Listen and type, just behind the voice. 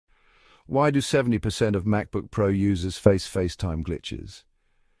Why do 70% of MacBook Pro users face FaceTime glitches?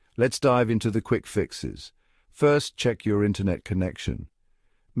 Let's dive into the quick fixes. First, check your internet connection.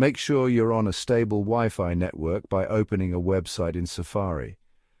 Make sure you're on a stable Wi-Fi network by opening a website in Safari.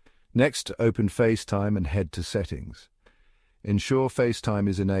 Next, open FaceTime and head to Settings. Ensure FaceTime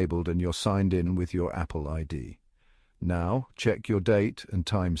is enabled and you're signed in with your Apple ID. Now, check your date and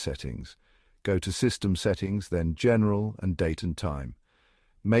time settings. Go to System Settings, then General and Date and Time.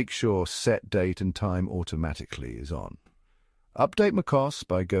 Make sure Set Date and Time automatically is on. Update macOS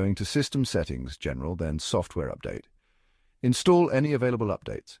by going to System Settings, General, then Software Update. Install any available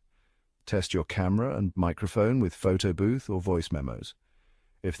updates. Test your camera and microphone with photo booth or voice memos.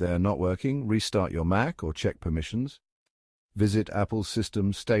 If they're not working, restart your Mac or check permissions. Visit Apple's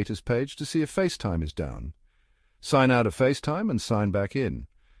System Status page to see if FaceTime is down. Sign out of FaceTime and sign back in.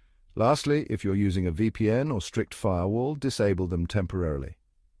 Lastly, if you're using a VPN or strict firewall, disable them temporarily.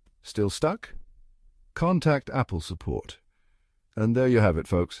 Still stuck? Contact Apple support. And there you have it,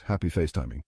 folks. Happy FaceTiming.